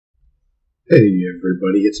Hey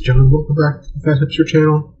everybody, it's John. Welcome back to the Fat Hipster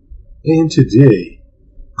channel. And today,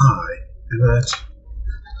 I am at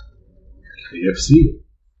KFC.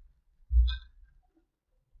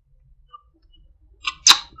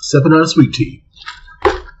 7 sweet tea.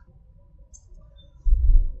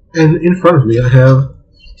 And in front of me I have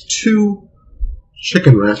 2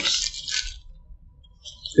 chicken wraps.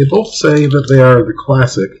 They both say that they are the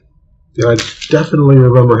classic. And I definitely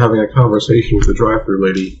remember having a conversation with the drive-thru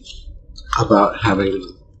lady about having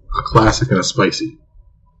a classic and a spicy.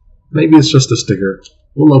 Maybe it's just a sticker.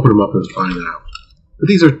 We'll open them up and find out. But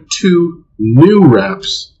these are 2 new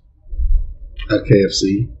wraps at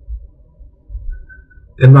KFC.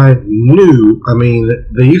 And by new, I mean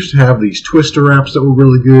they used to have these twister wraps that were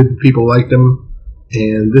really good. People liked them.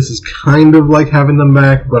 And this is kind of like having them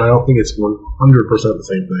back, but I don't think it's 100% the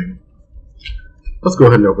same thing. Let's go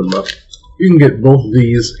ahead and open them up. You can get both of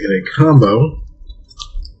these in a combo.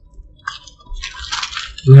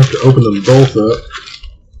 You have to open them both up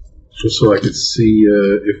just so I could see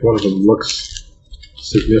if one of them looks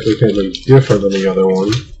significantly different than the other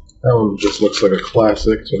one. That one just looks like a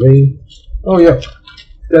classic to me. Oh yeah,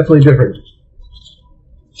 definitely different.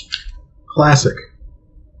 Classic.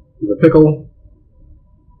 The pickle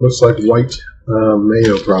looks like white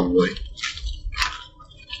mayo probably.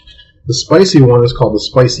 The spicy one is called the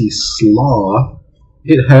Spicy Slaw.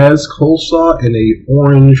 It has coleslaw and a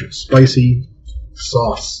orange spicy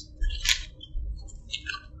sauce.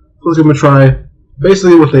 Let's give them a try.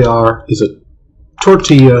 Basically what they are is a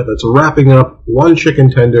tortilla that's wrapping up 1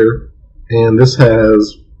 chicken tender, and this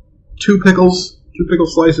has 2 pickle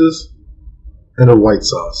slices, and a white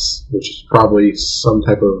sauce, which is probably some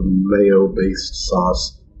type of mayo-based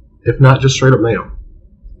sauce, if not just straight up mayo.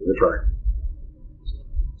 Give it a try.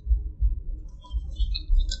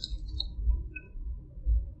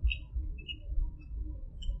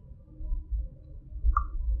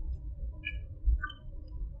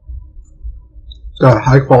 It's got a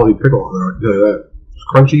high quality pickle on there, I can tell you that. It's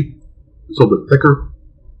crunchy, it's a little bit thicker.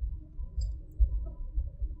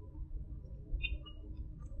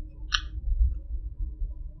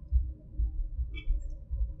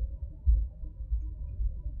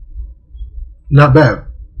 Not bad.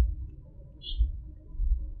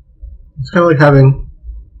 It's kind of like having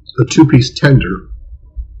a 2-piece tender.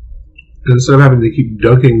 And instead of having to keep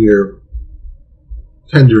dunking your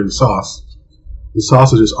tender in sauce, the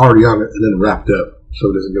sauce is just already on it and then wrapped up so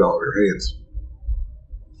it doesn't get all over your hands.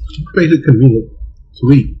 It makes it convenient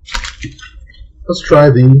to eat. Let's try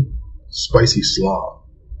the Spicy Slaw.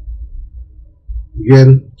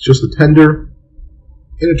 Again, it's just a tender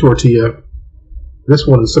in a tortilla. This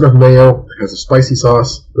one, instead of mayo, it has a spicy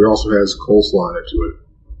sauce, but it also has coleslaw added to it.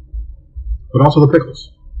 But also the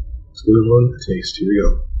pickles. Let's give it one taste. Here we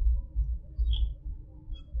go.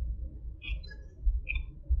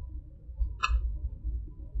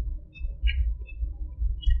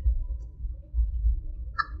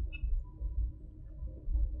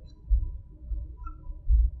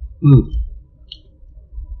 I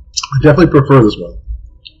definitely prefer this one.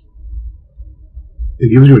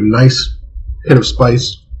 It gives you a nice hit of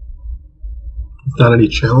spice. It's not any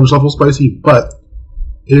challenge level spicy, but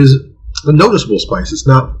it is a noticeable spice. It's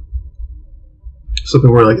not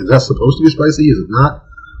something where like, is that supposed to be spicy? Is it not?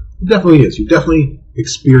 It definitely is. You definitely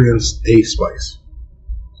experience a spice.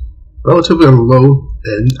 Relatively on the low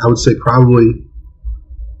end, I would say probably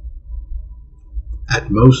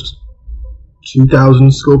at most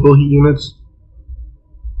 2,000 Scoville heat units.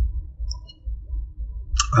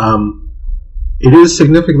 It is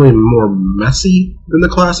significantly more messy than the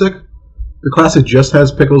classic. The classic just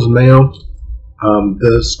has pickles and mayo.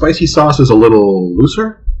 The spicy sauce is a little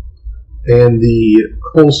looser, and the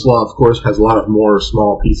coleslaw, of course, has a lot of more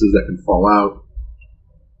small pieces that can fall out,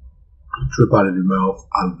 drip out of your mouth,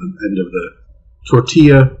 out of the end of the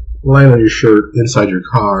tortilla, land on your shirt, inside your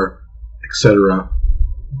car, etc.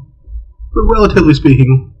 But relatively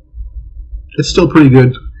speaking, it's still pretty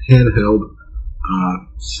good handheld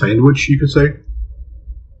sandwich, you could say.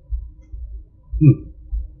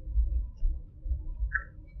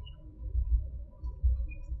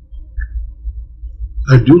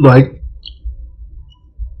 I do like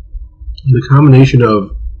the combination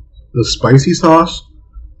of the spicy sauce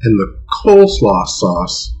and the coleslaw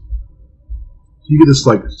sauce. You get this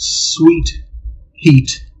like sweet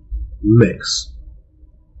heat mix.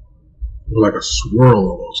 Like a swirl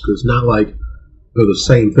almost, because it's not like they're the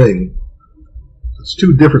same thing. It's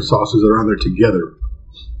 2 different sauces that are on there together.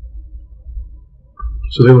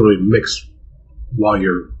 So they don't really mix while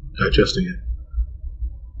you're digesting it.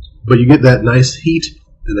 But you get that nice heat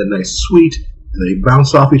and that nice sweet, and they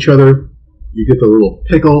bounce off each other. You get the little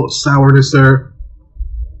pickle sourness there.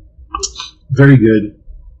 Very good.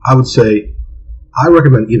 I would say I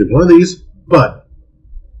recommend either one of these, but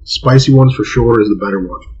spicy ones for sure is the better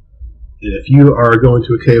one. And if you are going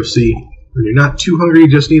to a KFC and you're not too hungry, you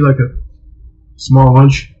just need like a small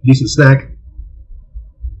lunch, decent snack,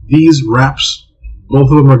 these wraps,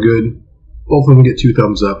 both of them are good. Both of them get 2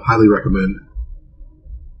 thumbs up. Highly recommend.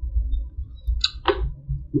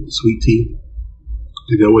 With the sweet tea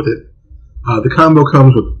to go with it. The combo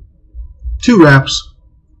comes with 2 wraps.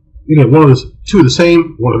 You get 2 of the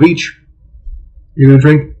same, 1 of each. You're going to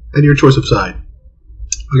drink, and your choice of side.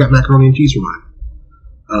 I got macaroni and cheese for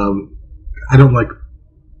mine. I don't like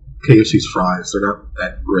KFC's fries. They're not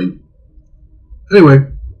that great.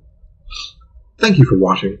 Anyway, thank you for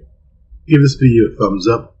watching. Give this video a thumbs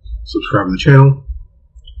up. Subscribe to the channel.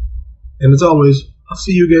 And as always, I'll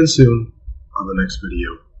see you again soon on the next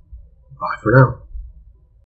video. Bye for now.